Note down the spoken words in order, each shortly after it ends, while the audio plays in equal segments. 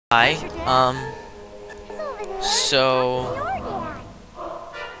Hi, so,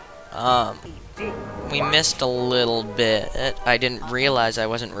 um, we missed a little bit. I didn't realize I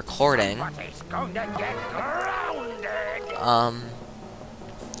wasn't recording.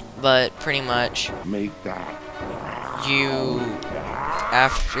 But pretty much,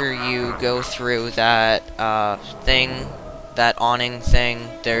 after you go through that, that awning thing,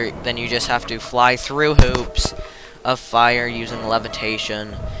 then you just have to fly through hoops of fire using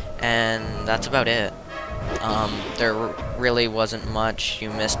levitation, and that's about it. There really wasn't much you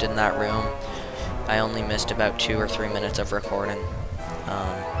missed in that room. I only missed about 2 or 3 minutes of recording.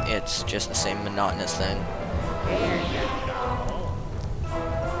 It's just the same monotonous thing.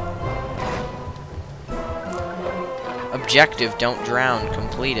 Objective, don't drown,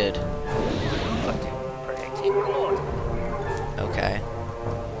 completed. Okay.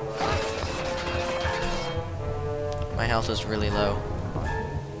 My health is really low.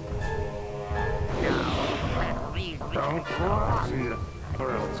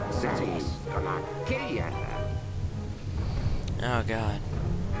 Oh god.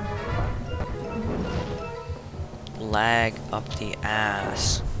 Lag up the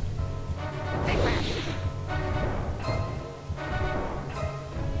ass.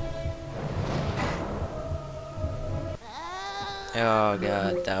 Oh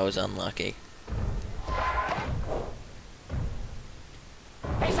god, that was unlucky.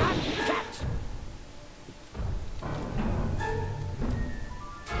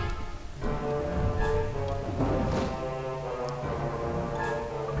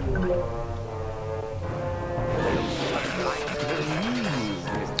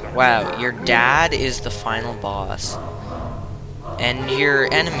 Wow, your dad is the final boss. And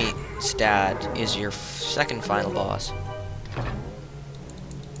your enemy's dad is your second final boss.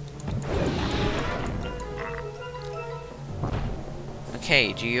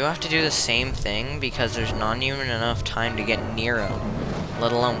 Okay, do you have to do the same thing? Because there's not even enough time to get near him,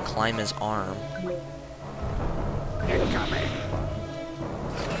 let alone climb his arm.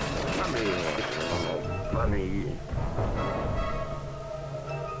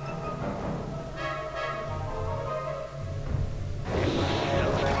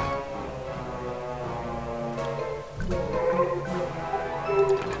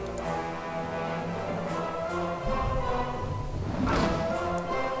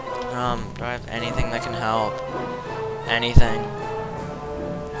 Do I have anything that can help? Anything?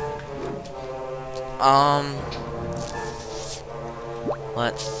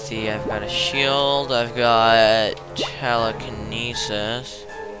 Let's see, I've got a shield, I've got telekinesis.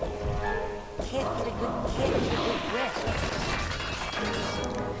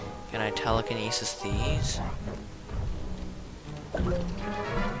 Can I telekinesis these?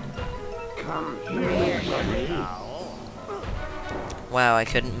 Come here, wow, I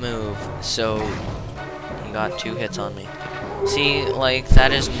couldn't move, so he got 2 hits on me. See, like,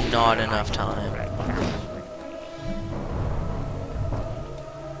 that is not enough time.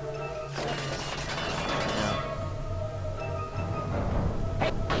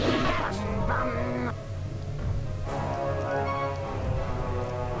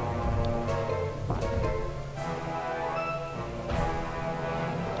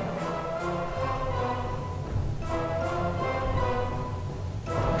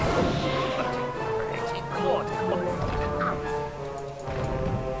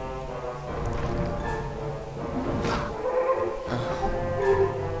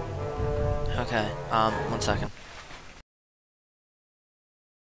 Okay, 1 second.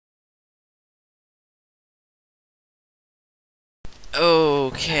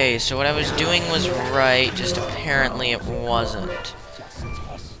 Okay, so what I was doing was right, just apparently it wasn't.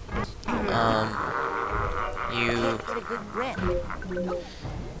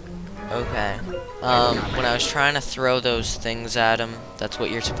 Okay. When I was trying to throw those things at him, that's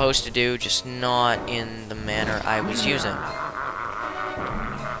what you're supposed to do, just not in the manner I was using.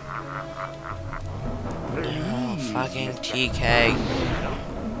 Fucking TK.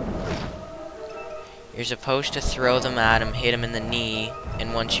 You're supposed to throw them at him, hit him in the knee,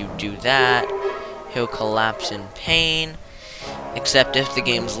 and once you do that, he'll collapse in pain. Except if the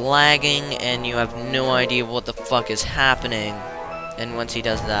game's lagging and you have no idea what the fuck is happening. And once he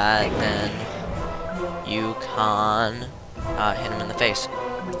does that, then you can hit him in the face.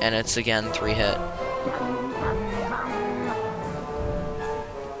 And it's again 3 hit.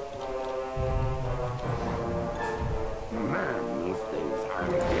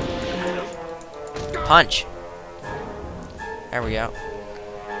 Punch. There we go.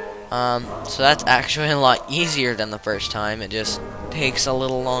 So that's actually a lot easier than the first time. It just takes a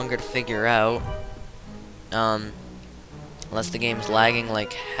little longer to figure out. Unless the game's lagging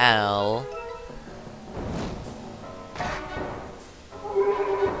like hell.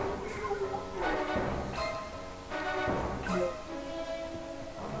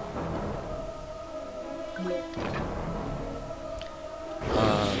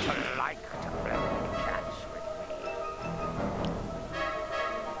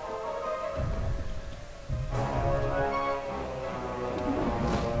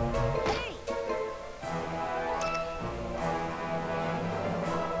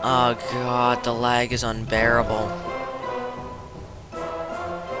 Oh god, the lag is unbearable.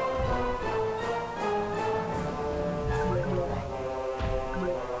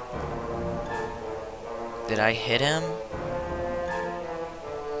 Did I hit him?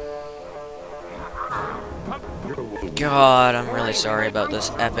 God, I'm really sorry about this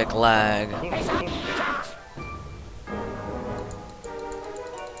epic lag.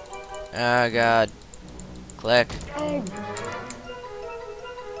 Oh god. Click.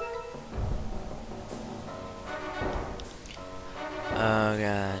 Oh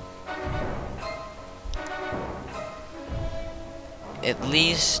god. At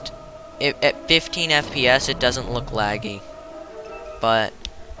least at 15 FPS it doesn't look laggy. But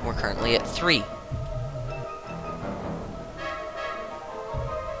we're currently at 3.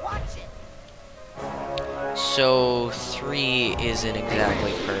 So 3 isn't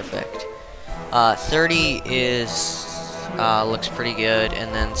exactly perfect. 30 is looks pretty good,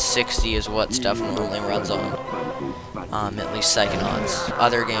 and then 60 is what stuff normally runs on. At least Psychonauts.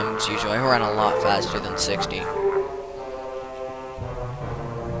 Other games usually run a lot faster than 60.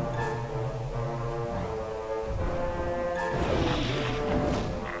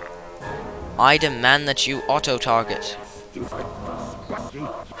 I demand that you auto-target.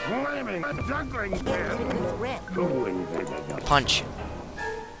 Punch.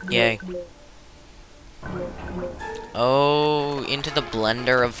 Yay. Oh, into the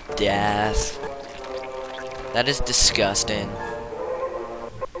blender of death. That is disgusting.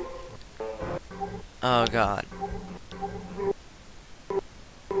 Oh god.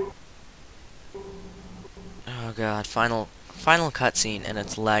 Oh god, final cutscene, and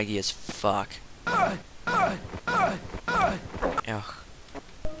it's laggy as fuck. Ugh.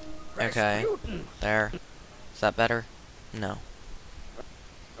 Okay. There. Is that better? No.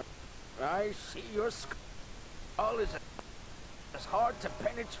 I see your skull is as hard to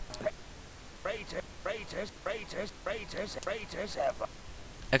penetrate as ever.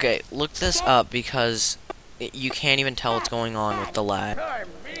 Okay, look this up because you can't even tell what's going on with the lag.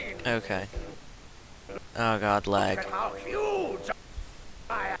 Okay. Oh god, lag.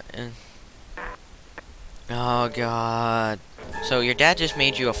 Oh god. So your dad just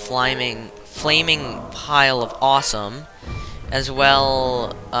made you a flaming pile of awesome. As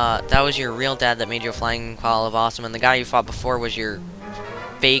well, that was your real dad that made you a flying pile of awesome, and the guy you fought before was your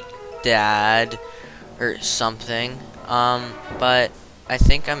fake dad, or something. But I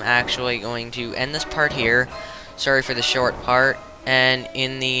think I'm actually going to end this part here. Sorry for the short part, and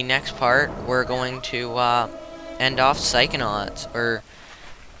in the next part, we're going to, end off Psychonauts, or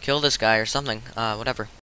kill this guy or something, whatever.